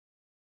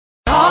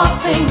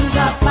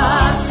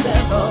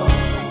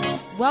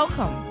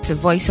Welcome to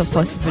Voice of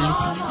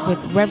Possibility with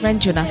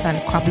Reverend Jonathan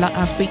Kwabla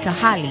Africa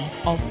Hali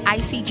of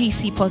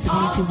ICGC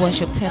Possibility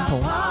Worship Temple,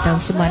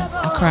 Dansuman,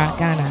 Accra,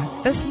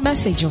 Ghana. This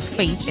message of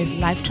faith is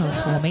life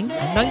transforming,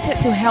 anointed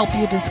to help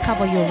you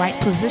discover your right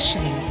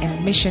positioning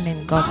and mission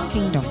in God's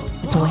kingdom.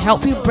 It will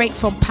help you break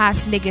from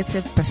past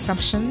negative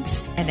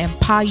perceptions and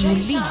empower you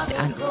lead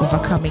an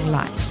overcoming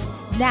life.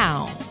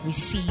 Now,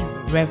 receive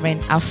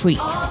Reverend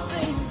Africa.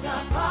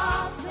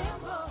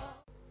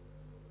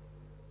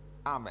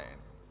 Amen.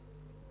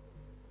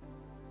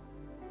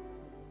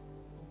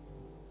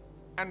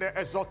 And the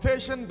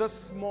exhortation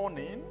this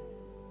morning,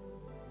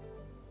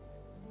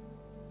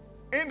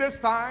 in these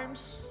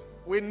times,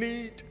 we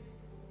need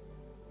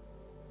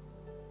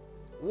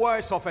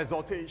words of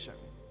exhortation.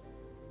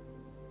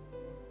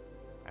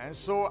 And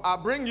so I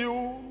bring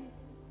you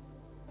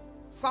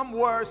some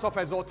words of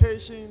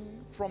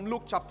exhortation from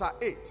Luke chapter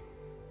 8.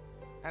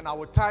 And I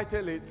will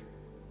title it,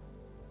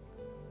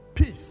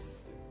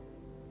 Peace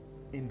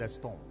in the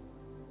Storm.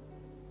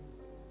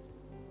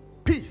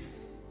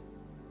 Peace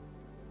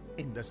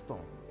in the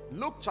storm.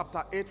 Luke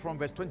chapter 8 from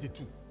verse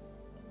 22.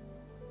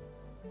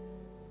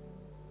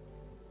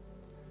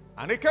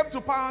 And it came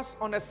to pass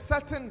on a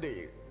certain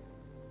day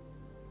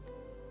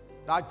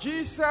that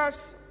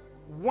Jesus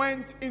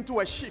went into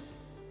a ship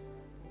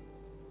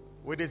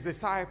with his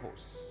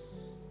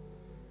disciples.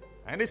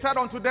 And he said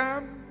unto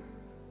them,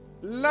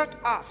 let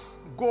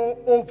us go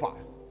over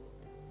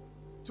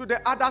to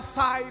the other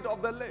side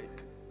of the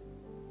lake.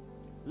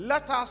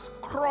 Let us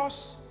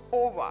cross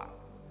over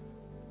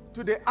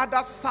to the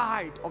other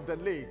side of the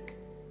lake.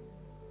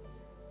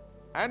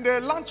 And they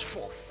launched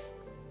forth.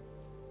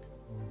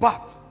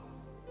 But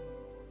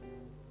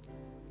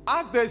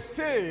as they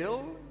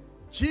sailed,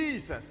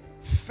 Jesus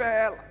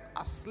fell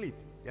asleep.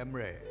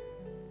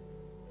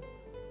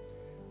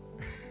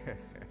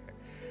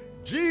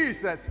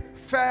 Jesus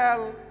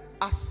fell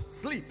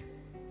asleep.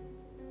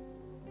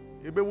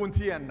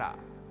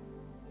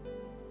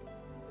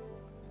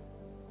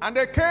 And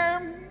there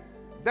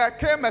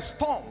came a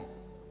storm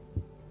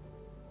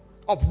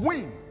of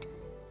wind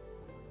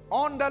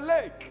on the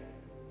lake,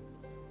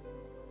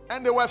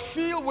 and they were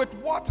filled with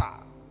water.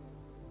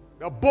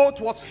 The boat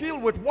was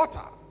filled with water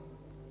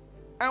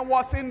and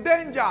was in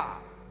danger,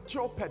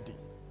 jeopardy.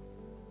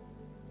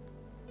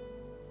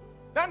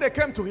 Then they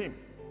came to him.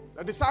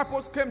 The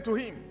disciples came to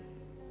him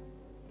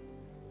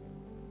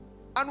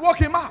and woke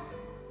him up,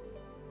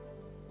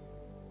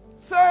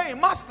 saying,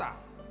 Master,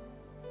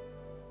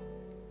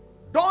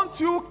 don't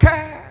you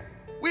care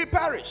we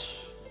perish?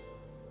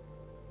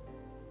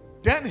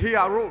 Then he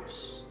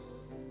arose.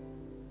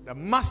 The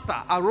master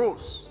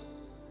arose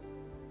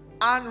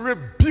and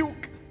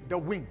rebuked the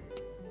wind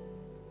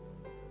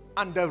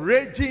and the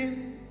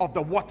raging of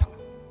the water,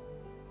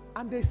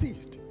 and they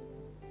ceased.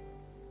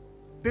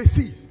 They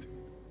ceased.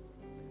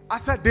 I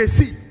said they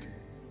ceased.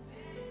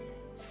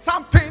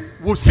 Something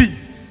will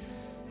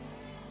cease.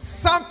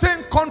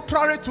 Something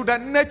contrary to the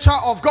nature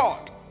of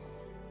God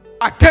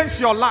against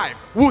your life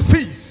will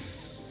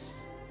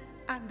cease.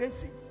 And they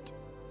ceased.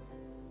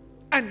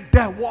 And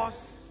there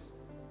was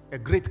a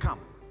great calm.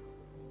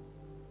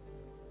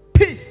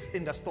 Peace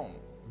in the storm.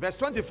 Verse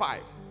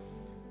 25.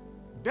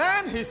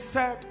 Then he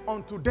said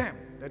unto them,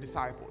 the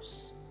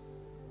disciples.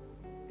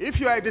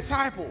 If you are a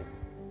disciple,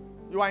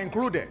 you are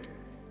included.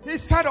 He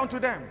said unto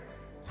them,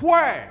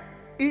 where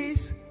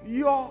is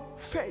your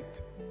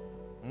faith?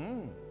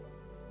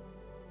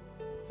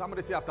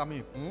 Somebody say after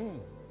me.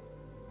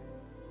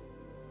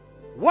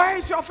 Where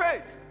is your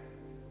faith?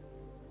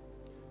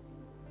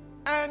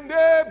 And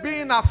they,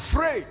 being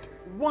afraid,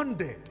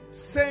 wondered,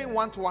 saying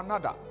one to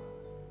another,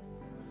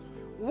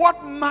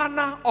 what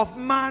manner of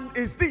man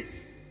is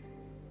this?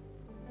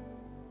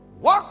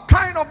 What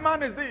kind of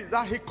man is this,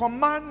 that he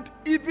command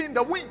even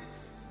the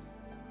winds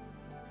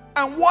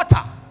and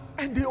water,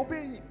 and they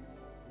obey him?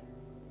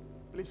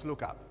 Please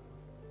look up.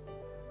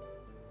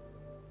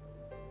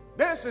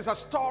 This is a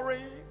story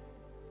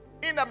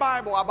in the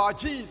Bible about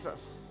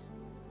Jesus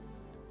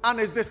and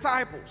his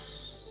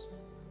disciples.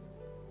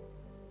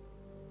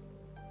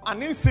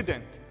 An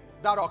incident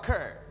that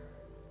occurred.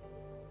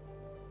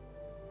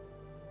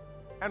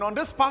 And on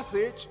this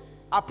passage,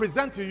 I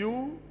present to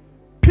you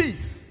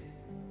peace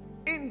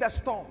in the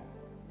storm.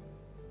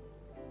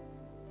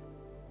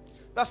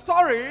 The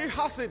story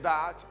has it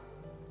that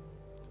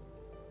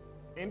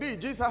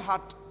indeed Jesus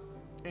had,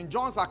 in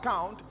John's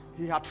account,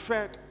 he had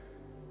fed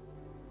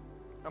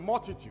a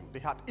multitude.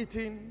 They had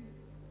eaten,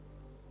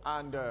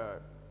 and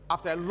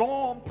after a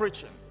long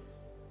preaching,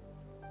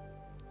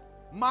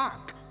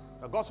 Mark,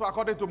 the gospel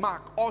according to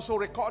Mark, also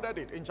recorded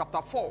it in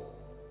chapter 4.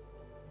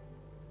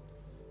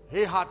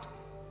 He had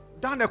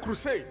done a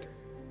crusade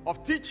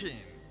of teaching,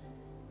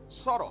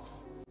 sort of.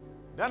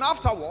 Then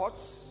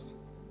afterwards,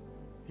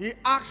 he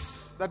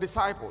asked the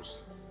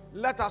disciples,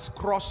 let us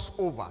cross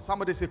over.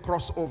 Somebody say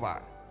cross over.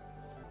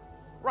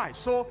 Right,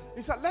 so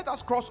he said, let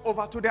us cross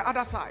over to the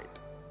other side.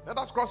 Let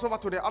us cross over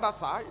to the other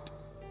side.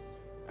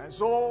 And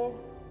so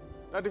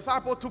the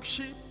disciple took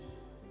ship,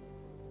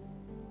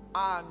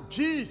 and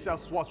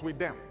Jesus was with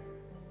them.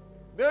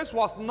 This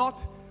was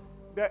not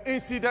the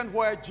incident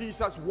where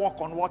Jesus walked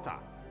on water.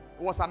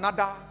 It was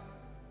another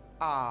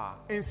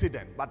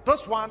incident. But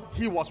this one,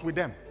 he was with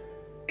them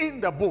in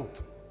the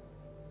boat.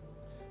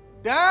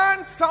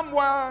 Then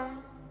somewhere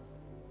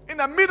in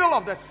the middle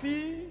of the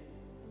sea,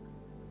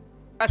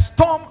 a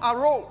storm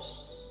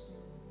arose.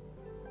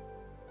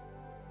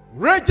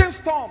 Raging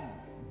storm,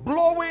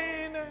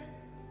 blowing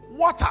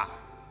water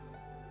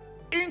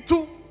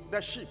into the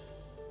ship,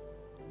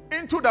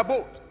 into the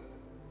boat.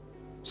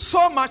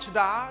 So much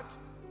that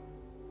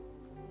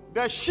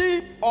the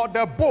ship or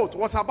the boat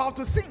was about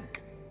to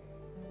sink.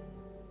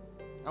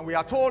 And we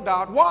are told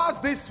that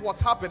whilst this was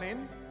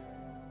happening,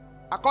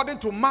 according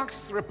to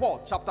Mark's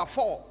report, chapter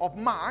 4 of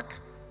Mark,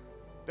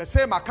 the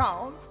same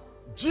account,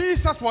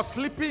 Jesus was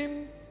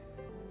sleeping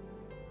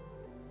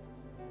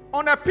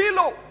on a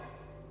pillow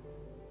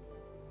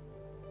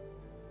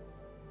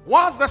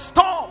whilst the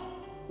storm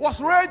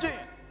was raging.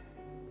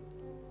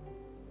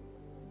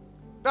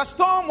 The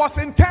storm was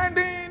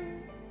intending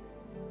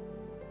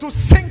to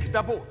sink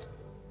the boat.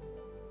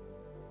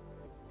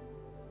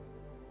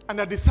 And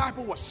the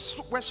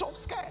disciples were so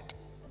scared.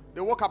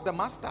 They woke up the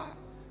master.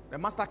 The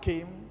master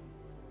came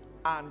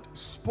and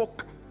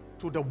spoke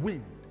to the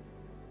wind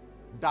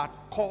that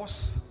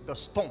caused the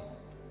storm.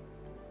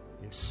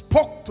 He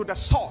spoke to the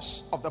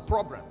source of the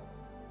problem.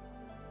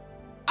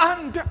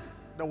 And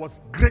there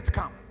was great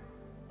calm.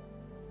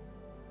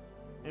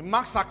 In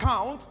Mark's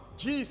account,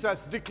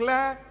 Jesus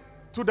declared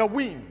to the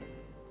wind,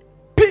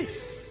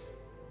 "Peace,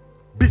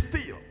 be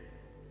still."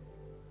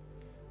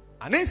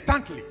 And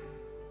instantly,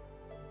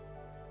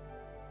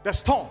 the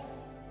storm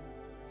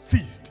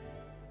ceased.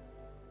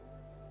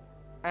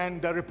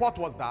 And the report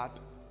was that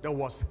there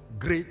was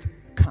great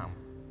calm.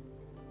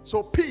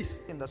 So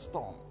peace in the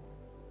storm.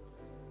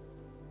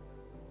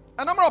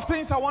 A number of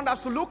things I want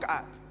us to look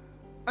at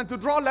and to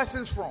draw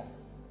lessons from.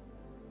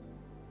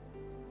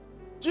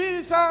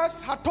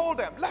 Jesus had told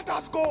them, let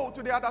us go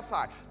to the other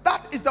side.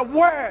 That is the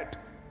word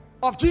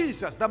of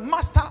Jesus, the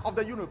master of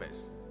the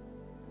universe.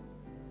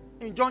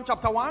 In John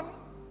chapter 1,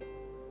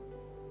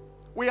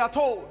 we are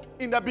told,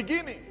 in the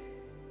beginning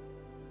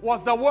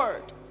was the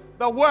Word.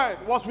 The Word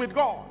was with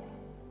God.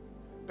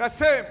 The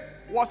same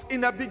was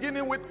in the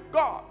beginning with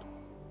God.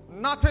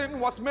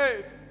 Nothing was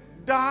made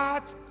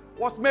that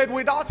was made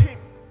without him.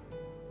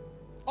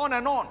 On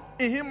and on.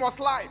 In him was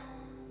life.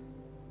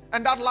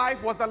 And that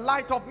life was the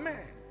light of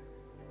men.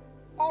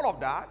 All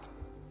of that.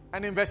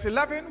 And in verse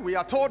 11, we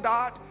are told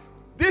that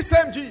this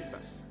same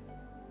Jesus,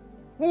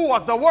 who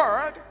was the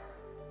Word,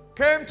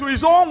 came to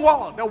his own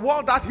world, the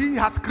world that he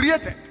has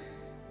created.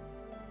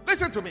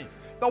 Listen to me.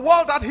 The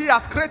world that he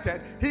has created,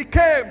 he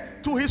came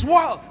to his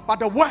world, but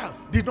the world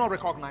did not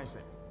recognize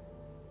him.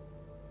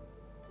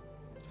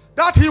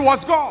 That he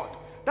was God,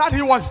 that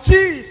he was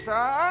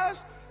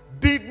Jesus,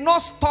 did not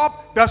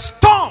stop the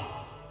storm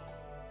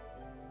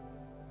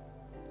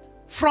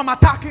from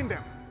attacking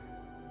them.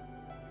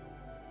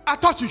 I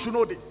thought you should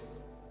know this.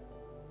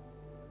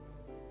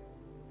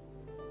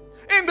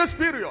 In this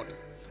period,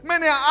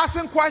 many are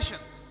asking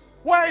questions.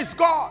 Where is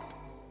God?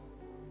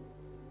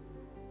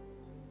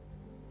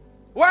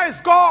 Where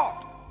is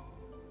God?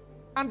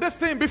 And this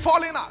thing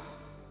befalling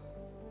us.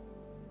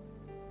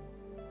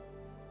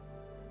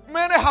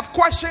 Many have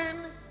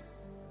questioned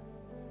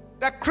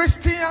the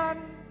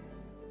Christian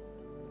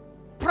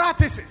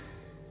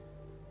practices.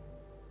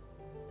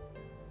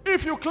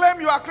 If you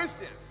claim you are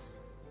Christians,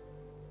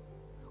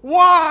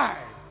 why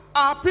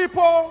are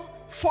people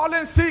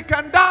falling sick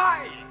and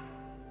dying?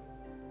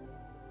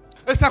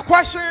 It's a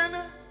question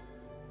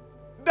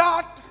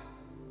that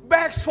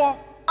begs for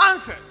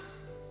answers.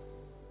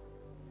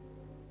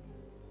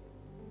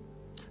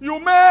 You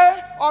may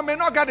or may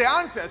not get the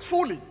answers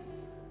fully.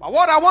 But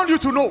what I want you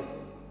to know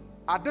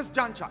at this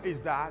juncture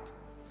is that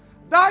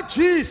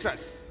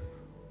Jesus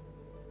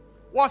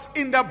was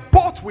in the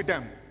boat with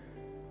them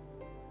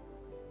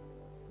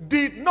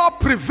did not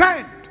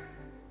prevent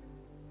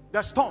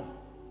the storm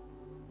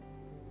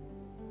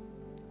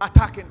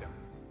attacking them.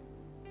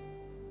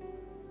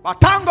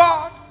 But thank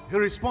God, he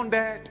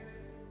responded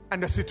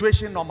and the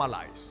situation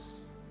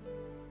normalized.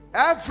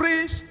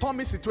 Every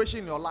stormy situation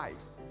in your life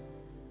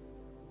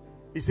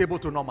is able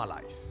to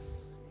normalize.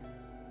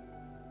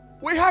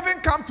 We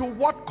haven't come to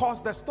what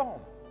caused the storm,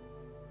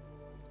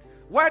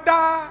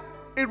 whether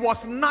it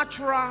was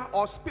natural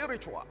or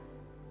spiritual.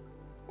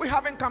 We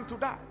haven't come to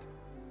that.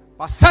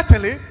 But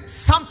certainly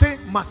something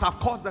must have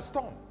caused the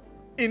storm.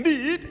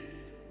 Indeed,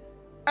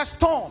 a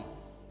storm,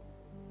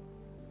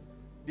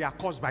 they are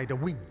caused by the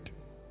wind.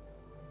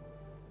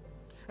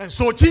 And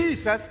so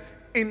Jesus,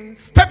 in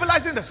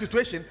stabilizing the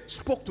situation,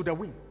 spoke to the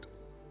wind,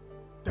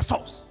 the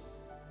source.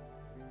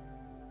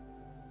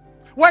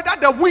 Whether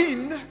the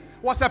wind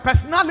was a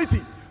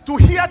personality to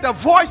hear the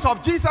voice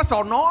of Jesus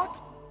or not,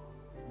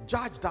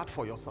 judge that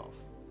for yourself.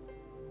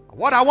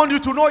 What I want you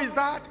to know is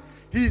that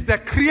he is the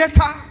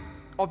creator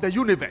of the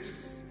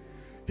universe.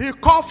 He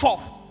called for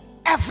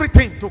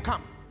everything to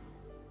come.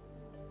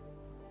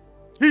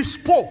 He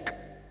spoke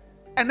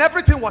and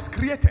everything was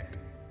created.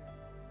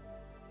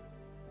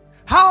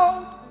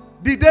 How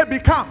did they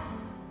become?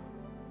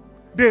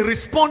 They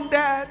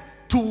responded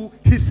to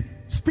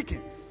his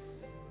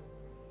speakings.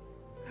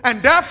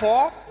 And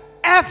therefore,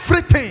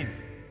 everything,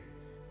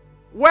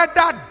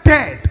 whether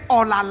dead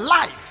or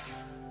alive,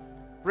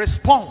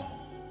 respond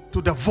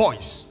to the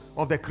voice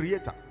of the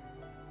Creator.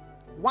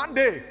 One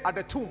day at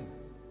the tomb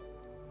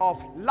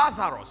of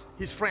Lazarus,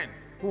 his friend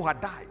who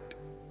had died,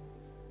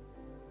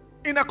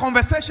 in a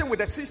conversation with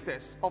the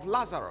sisters of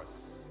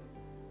Lazarus,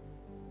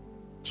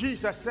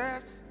 Jesus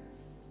says,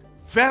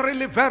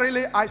 verily,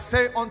 verily, I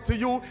say unto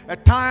you, a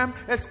time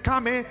is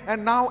coming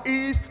and now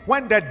is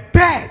when the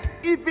dead,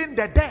 even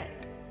the dead,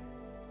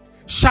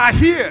 shall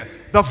hear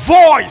the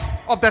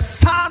voice of the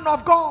Son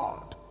of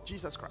God,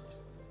 Jesus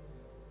Christ.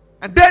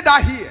 And they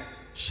that hear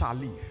shall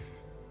live.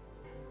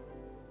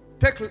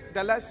 Take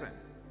the lesson.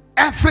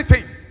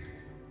 Everything,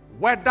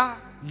 whether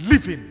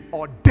living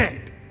or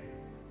dead,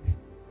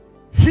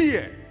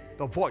 hear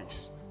the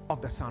voice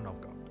of the Son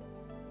of God.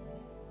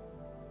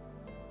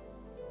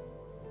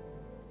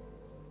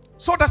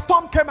 So the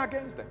storm came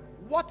against them.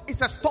 What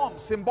is a storm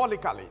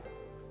symbolically?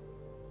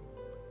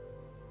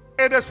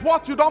 It is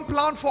what you don't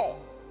plan for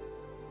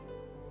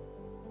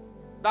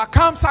that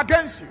comes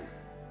against you.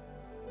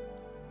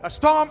 A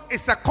storm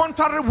is a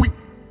contrary wind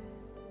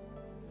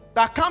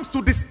that comes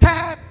to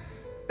disturb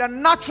the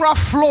natural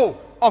flow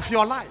of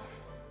your life.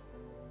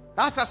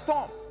 That's a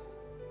storm.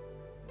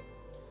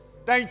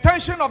 The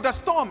intention of the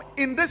storm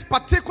in this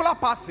particular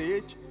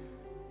passage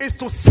is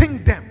to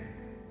sink them,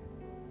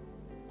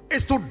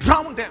 is to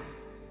drown them,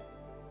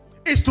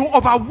 is to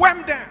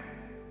overwhelm them.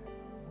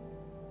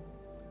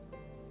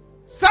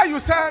 Say you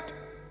said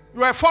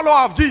you are a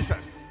follower of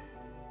Jesus.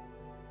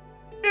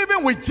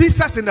 Even with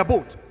Jesus in the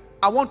boat,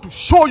 I want to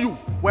show you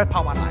where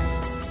power lies.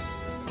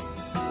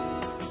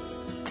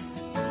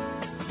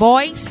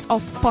 Voice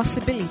of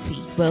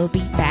Possibility will be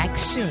back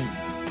soon.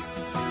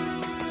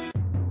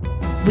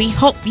 We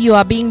hope you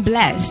are being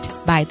blessed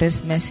by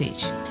this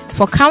message.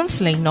 For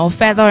counseling or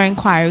further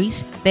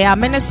inquiries, there are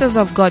ministers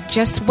of God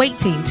just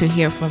waiting to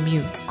hear from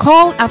you.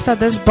 Call after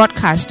this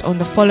broadcast on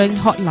the following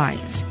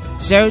hotlines: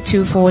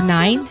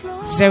 0249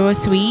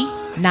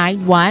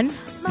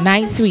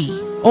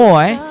 039193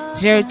 or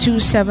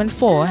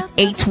 0274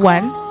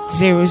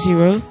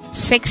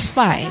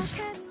 810065.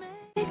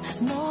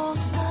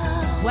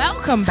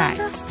 Welcome back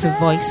to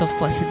Voice of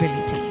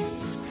Possibility.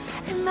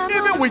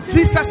 Even with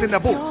Jesus in the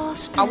boat,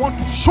 I want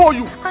to show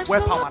you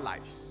where power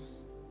lies.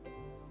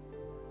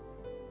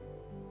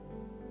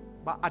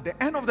 But at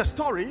the end of the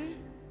story,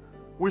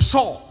 we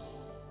saw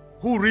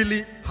who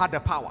really had the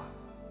power.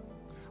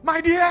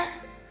 My dear,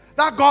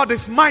 that God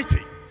is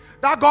mighty,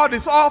 that God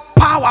is all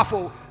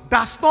powerful,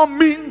 does not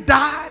mean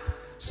that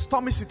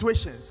stormy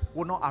situations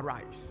will not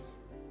arise.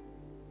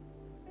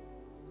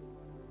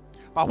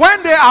 But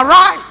when they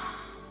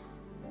arise,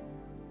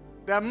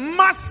 there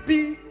must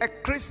be a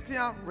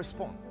Christian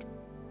response.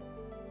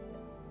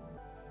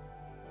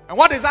 And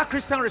what is that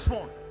Christian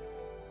response?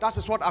 That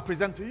is what I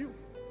present to you.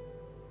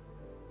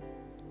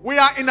 We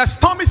are in a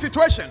stormy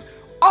situation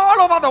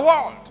all over the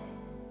world,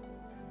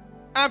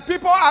 and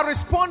people are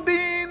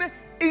responding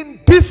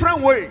in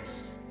different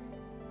ways.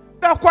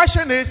 The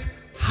question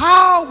is,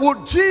 how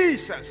would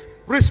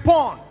Jesus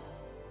respond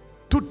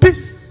to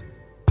this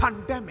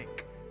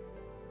pandemic?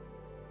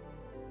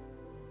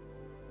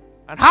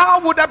 And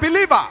how would a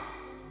believer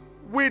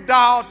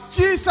without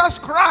Jesus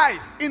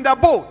Christ in the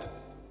boat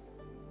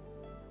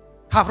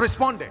have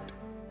responded?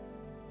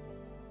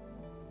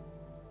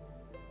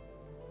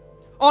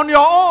 On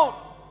your own,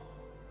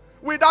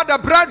 without the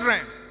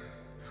brethren,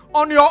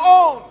 on your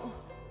own,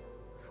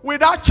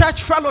 without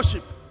church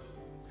fellowship,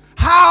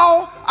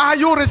 how are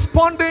you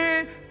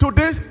responding to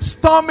this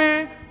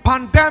stormy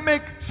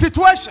pandemic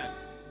situation?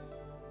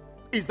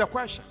 Is the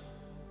question.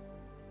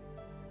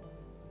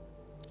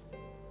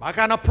 I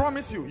cannot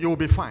promise you, you will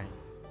be fine.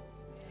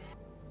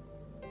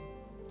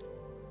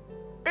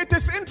 It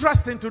is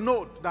interesting to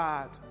note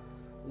that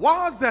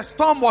whilst the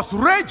storm was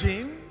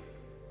raging,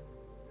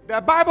 the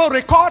Bible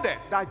recorded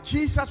that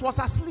Jesus was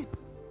asleep.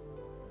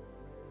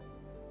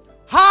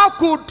 How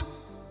could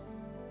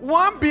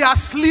one be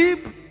asleep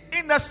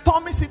in a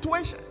stormy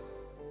situation?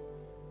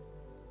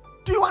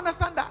 Do you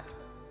understand that?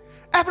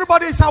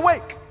 Everybody is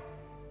awake,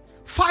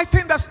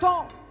 fighting the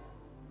storm,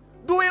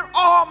 doing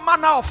all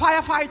manner of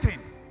firefighting.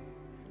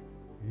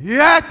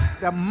 Yet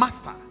the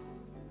master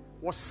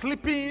was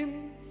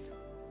sleeping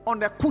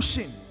on a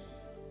cushion,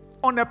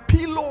 on a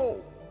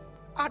pillow,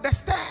 at the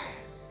stair.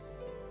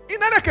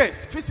 In any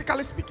case,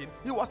 physically speaking,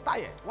 he was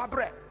tired. What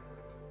bread?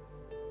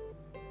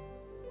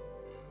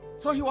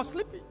 So he was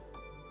sleeping.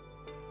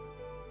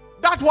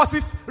 That was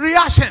his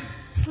reaction,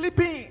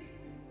 sleeping.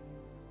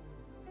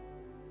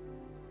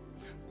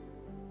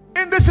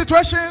 In this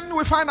situation,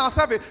 we find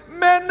ourselves in.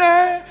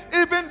 Many,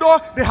 even though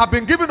they have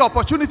been given the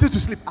opportunity to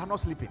sleep, are not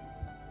sleeping.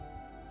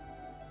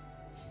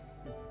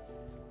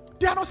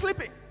 They are not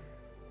sleeping.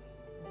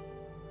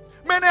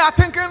 Many are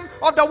thinking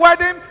of the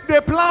wedding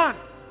they planned.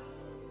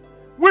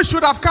 We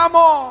should have come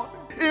on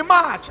in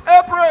March,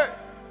 April.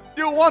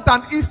 You want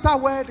an Easter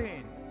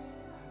wedding.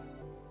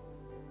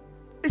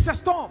 It's a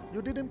storm.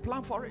 You didn't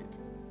plan for it.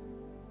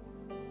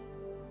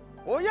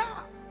 Oh,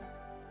 yeah.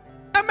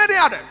 And many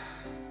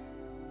others.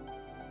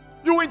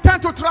 You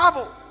intend to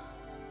travel.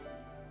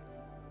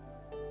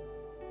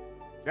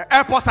 The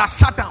airports are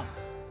shut down.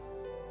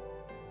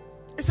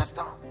 It's a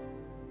storm.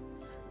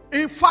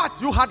 In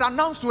fact, you had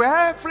announced to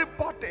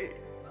everybody.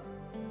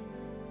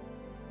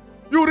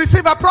 You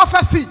receive a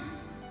prophecy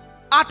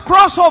at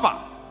crossover.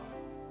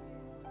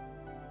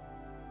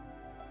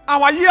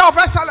 Our year of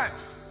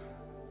excellence.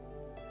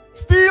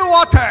 Still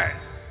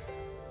waters.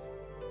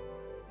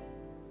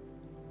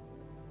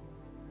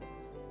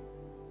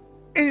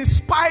 In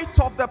spite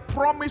of the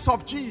promise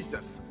of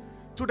Jesus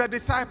to the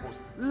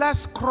disciples,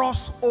 let's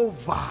cross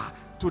over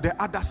to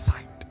the other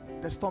side.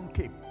 The storm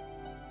came.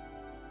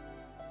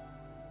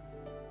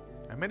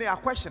 And many are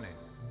questioning,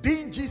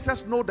 didn't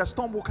Jesus know the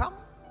storm will come?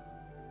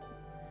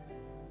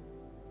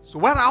 So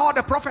where are all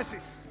the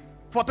prophecies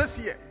for this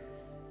year?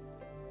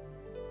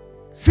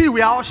 See,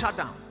 we are all shut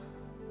down,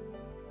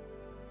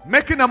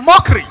 making a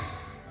mockery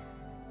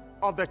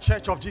of the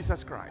church of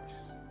Jesus Christ.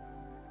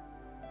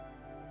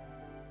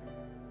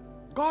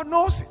 God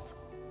knows it.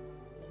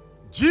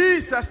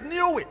 Jesus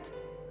knew it.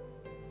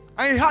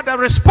 And he had a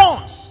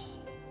response.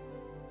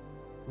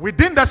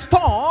 Within the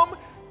storm,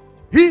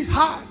 he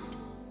had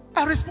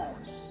a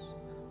response.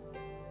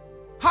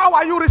 How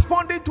are you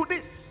responding to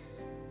this?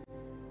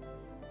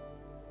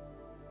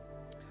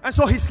 And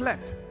so he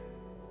slept.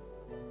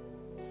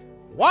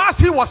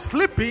 Whilst he was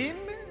sleeping,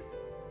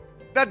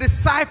 the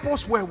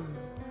disciples were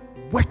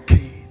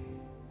waking.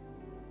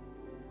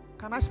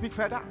 Can I speak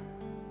further?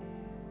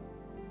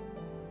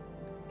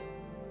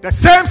 The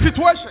same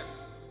situation.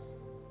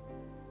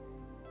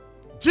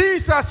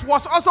 Jesus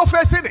was also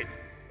facing it.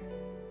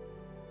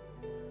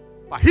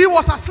 But he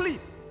was asleep.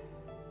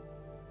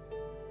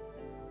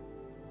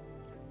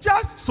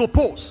 Just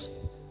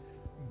suppose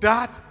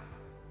that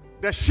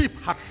the ship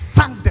had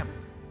sunk them.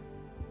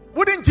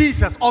 Wouldn't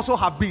Jesus also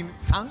have been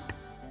sunk?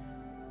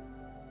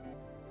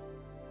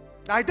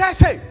 I dare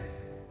say,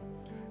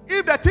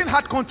 if the thing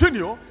had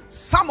continued,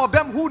 some of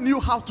them who knew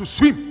how to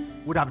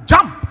swim would have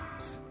jumped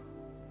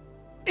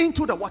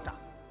into the water,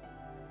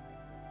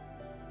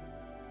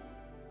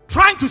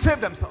 trying to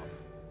save themselves.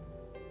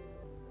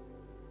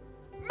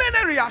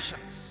 Many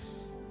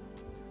reactions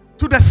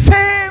to the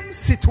same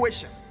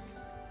situation.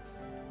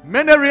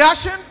 Many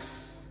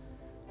reactions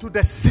to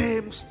the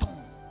same storm.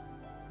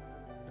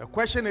 The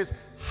question is,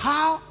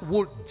 how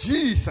would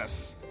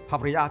Jesus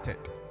have reacted?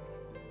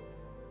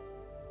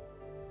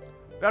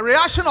 The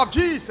reaction of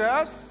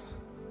Jesus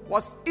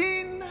was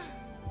in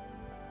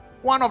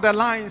one of the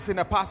lines in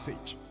the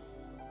passage.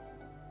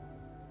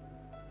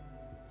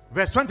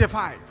 Verse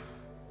 25.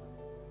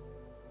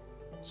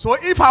 So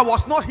if I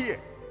was not here,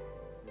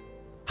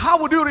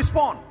 how would you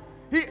respond?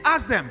 He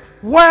asked them,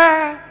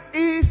 where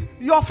is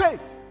your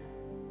faith?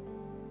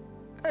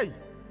 Hey.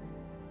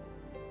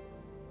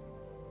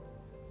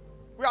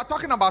 We are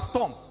talking about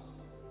storm.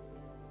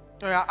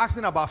 We are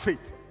asking about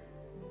faith.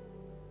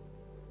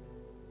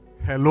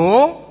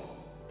 Hello?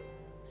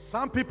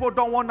 Some people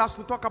don't want us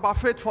to talk about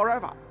faith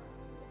forever.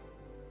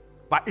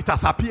 But it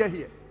has appeared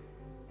here.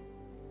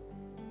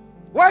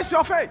 Where's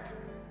your faith?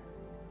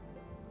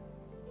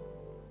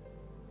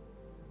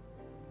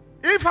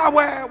 If I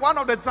were one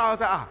of the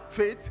disciples, I say,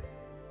 faith?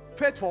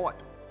 Faith for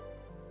what?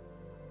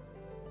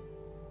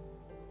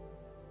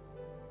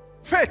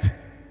 Faith.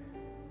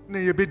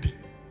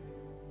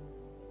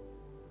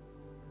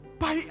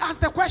 But he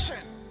asked the question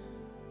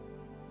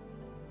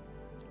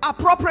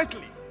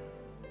appropriately.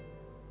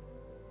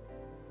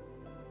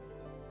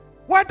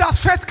 Where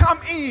does faith come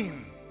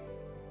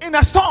in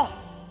a storm?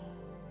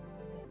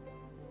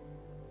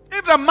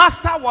 If the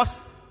master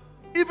was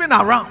even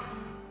around,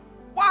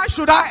 why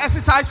should I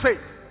exercise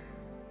faith?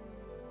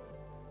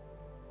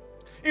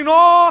 In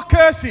all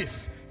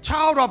cases,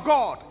 child of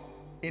God,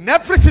 in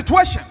every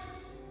situation,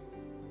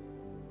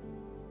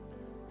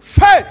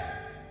 faith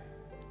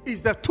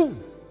is the tool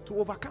to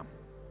overcome.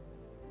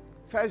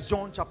 1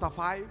 John chapter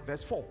 5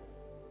 verse 4.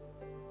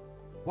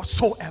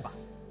 Whatsoever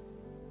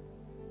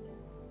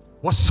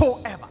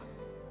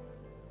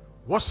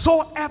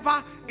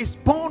is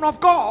born of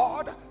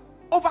God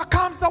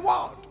overcomes the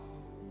world.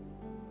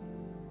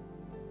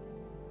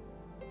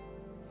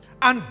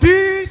 And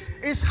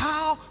this is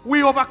how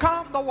we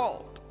overcome the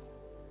world.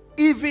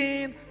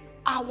 Even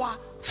our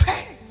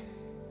faith.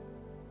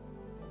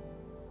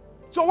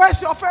 So where's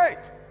your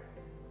faith?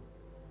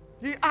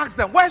 He asked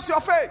them, where's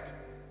your faith?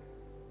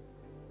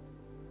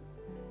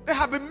 There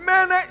have been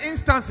many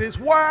instances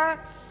where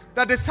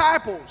the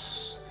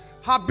disciples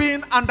have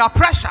been under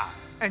pressure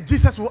and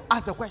Jesus will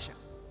ask the question,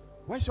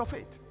 where's your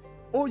faith?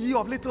 O ye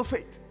of little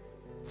faith,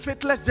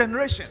 faithless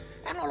generation,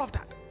 and all of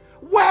that.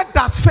 Where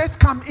does faith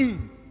come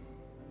in?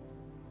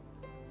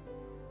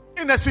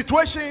 In a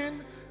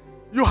situation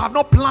you have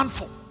not planned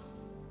for.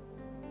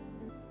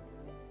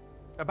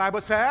 The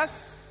Bible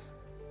says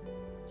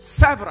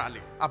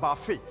severally about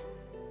faith.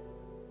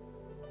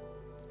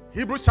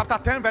 Hebrews chapter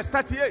 10 verse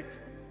 38.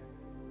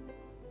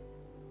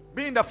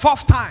 Being the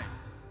fourth time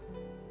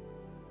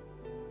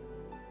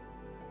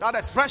That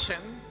expression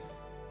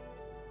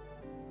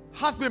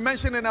has been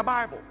mentioned in the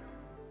Bible.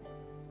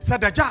 It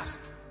said the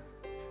just,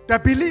 the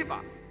believer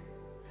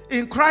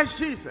in Christ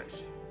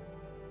Jesus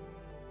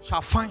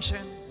shall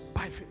function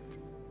by faith.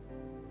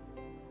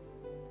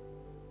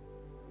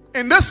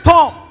 In this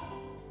storm,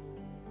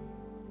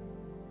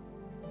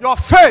 your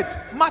faith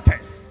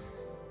matters.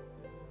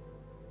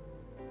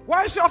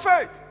 Where is your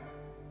faith?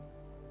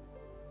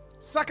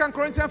 2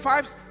 Corinthians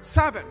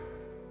 5:7.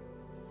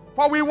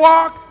 For we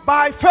walk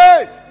by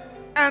faith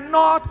and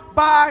not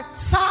by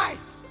sight.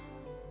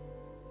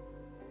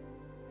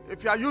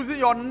 If you are using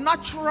your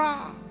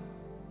natural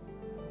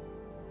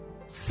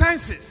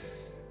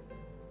senses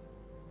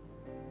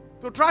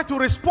to try to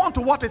respond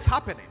to what is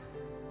happening,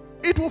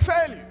 it will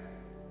fail you.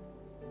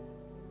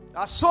 There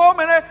are so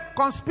many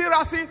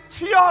conspiracy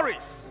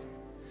theories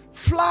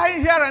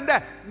flying here and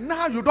there.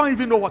 Now you don't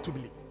even know what to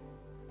believe.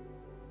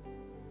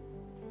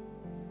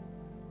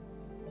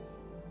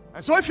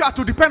 And so if you are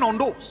to depend on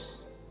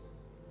those,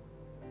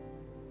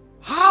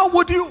 how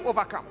would you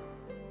overcome?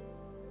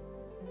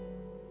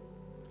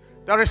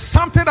 There is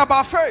something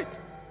about faith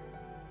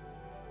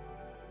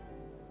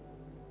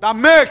that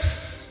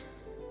makes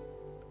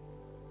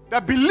the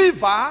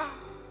believer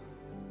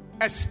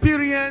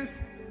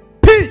experience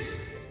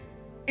peace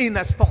in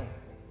a storm.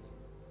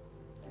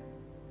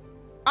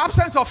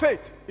 Absence of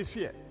faith is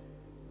fear.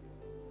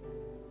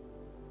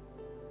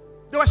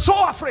 They were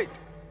so afraid.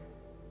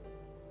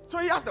 So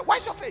he asked them, why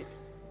is your faith?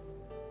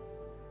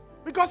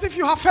 Because if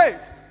you have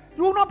faith,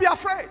 you will not be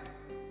afraid.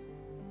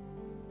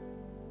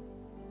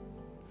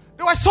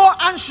 They were so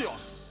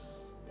anxious.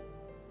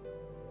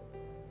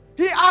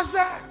 He asked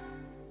them,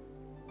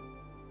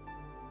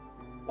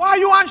 why are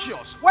you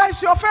anxious? Where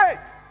is your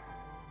faith?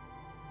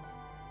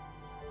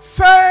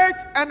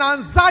 Faith and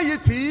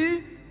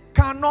anxiety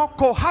cannot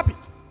cohabit.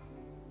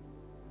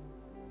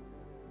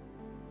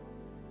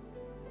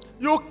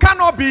 You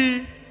cannot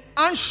be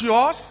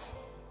anxious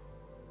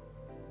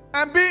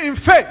and be in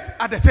faith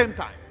at the same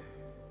time.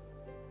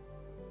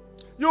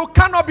 You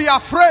cannot be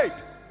afraid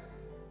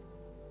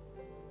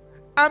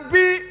and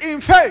be in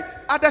faith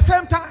at the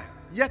same time,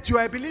 yet you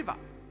are a believer.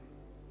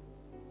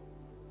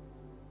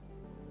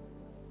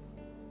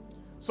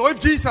 So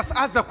if Jesus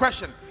asked the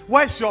question,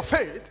 where is your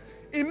faith?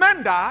 It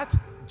meant that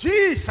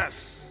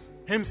Jesus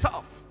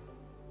himself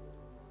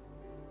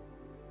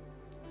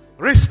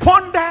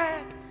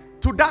responded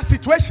to that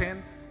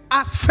situation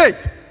as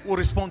faith will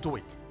respond to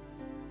it.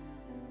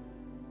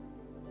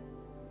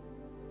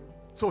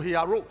 So he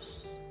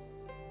arose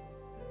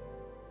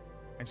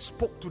and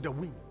spoke to the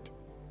wind.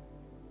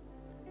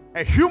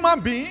 A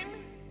human being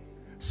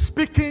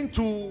speaking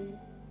to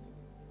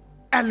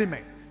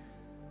elements.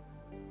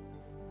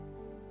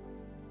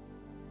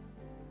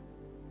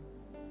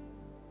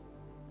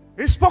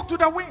 He spoke to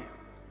the wind.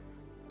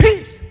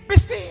 Peace, be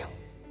still.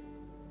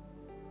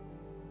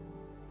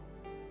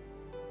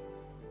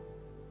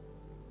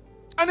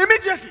 And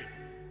immediately,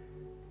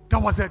 there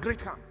was a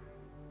great calm.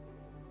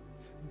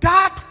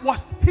 That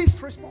was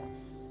his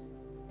response.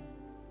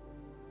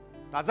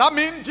 Does that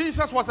mean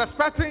Jesus was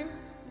expecting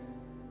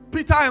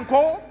Peter and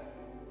co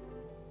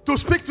to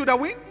speak to the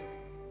wind?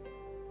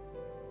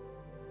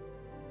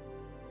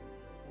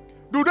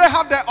 Do they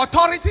have the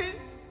authority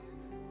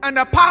and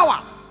the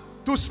power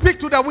to speak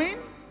to the wind?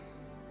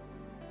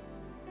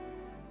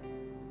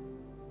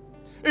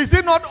 Is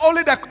it not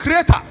only the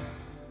creator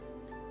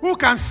who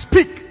can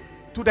speak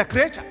to the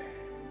creature?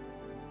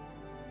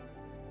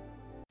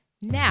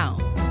 Now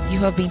you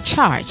have been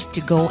charged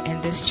to go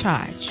and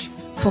discharge.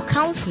 For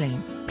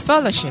counseling,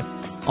 fellowship,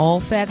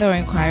 or further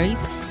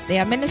inquiries,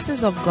 there are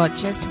ministers of God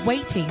just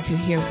waiting to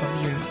hear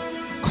from you.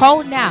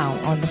 Call now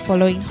on the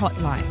following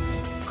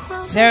hotlines: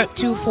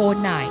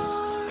 0249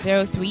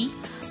 03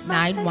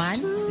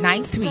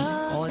 9193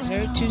 or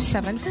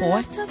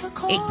 0274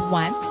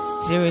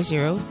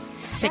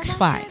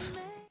 810065.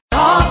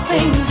 All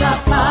things are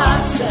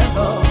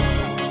possible.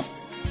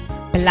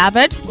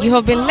 Beloved, you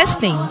have been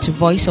listening to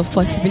Voice of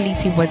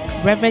Possibility with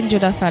Reverend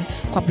Jonathan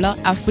Kwabla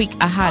Afrique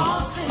Ahali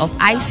of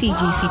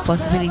ICGC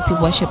Possibility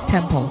Worship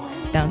Temple,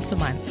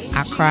 Dansoman,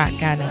 Accra,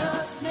 Ghana.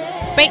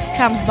 Faith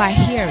comes by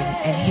hearing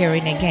and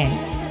hearing again.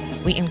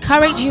 We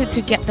encourage you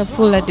to get the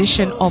full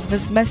edition of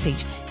this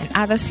message and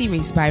other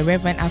series by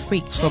Reverend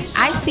Afrique from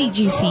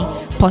ICGC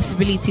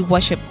Possibility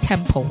Worship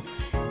Temple,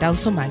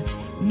 Dansoman,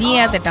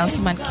 near the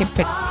Dansoman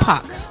Kipit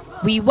Park.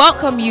 We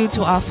welcome you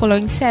to our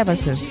following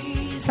services.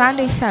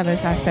 Sunday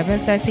service at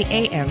 7:30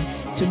 a.m.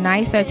 to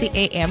 9:30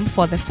 a.m.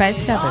 for the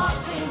first service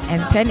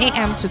and 10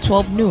 a.m. to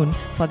 12 noon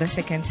for the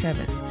second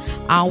service.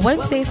 Our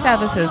Wednesday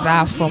services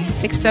are from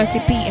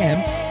 6:30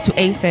 p.m. to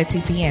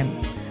 8:30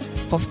 p.m.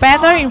 For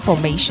further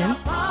information,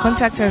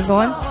 contact us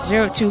on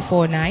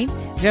 0249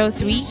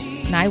 03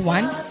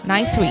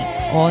 9193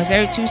 or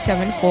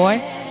 0274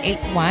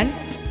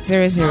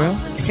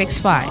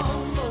 810065.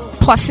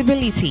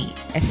 Possibility,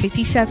 a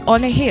city set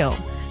on a hill.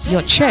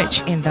 Your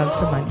church in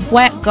Dansoman,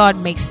 where God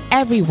makes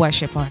every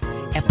worshiper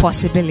a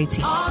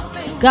possibility.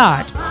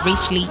 God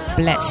richly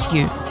bless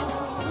you.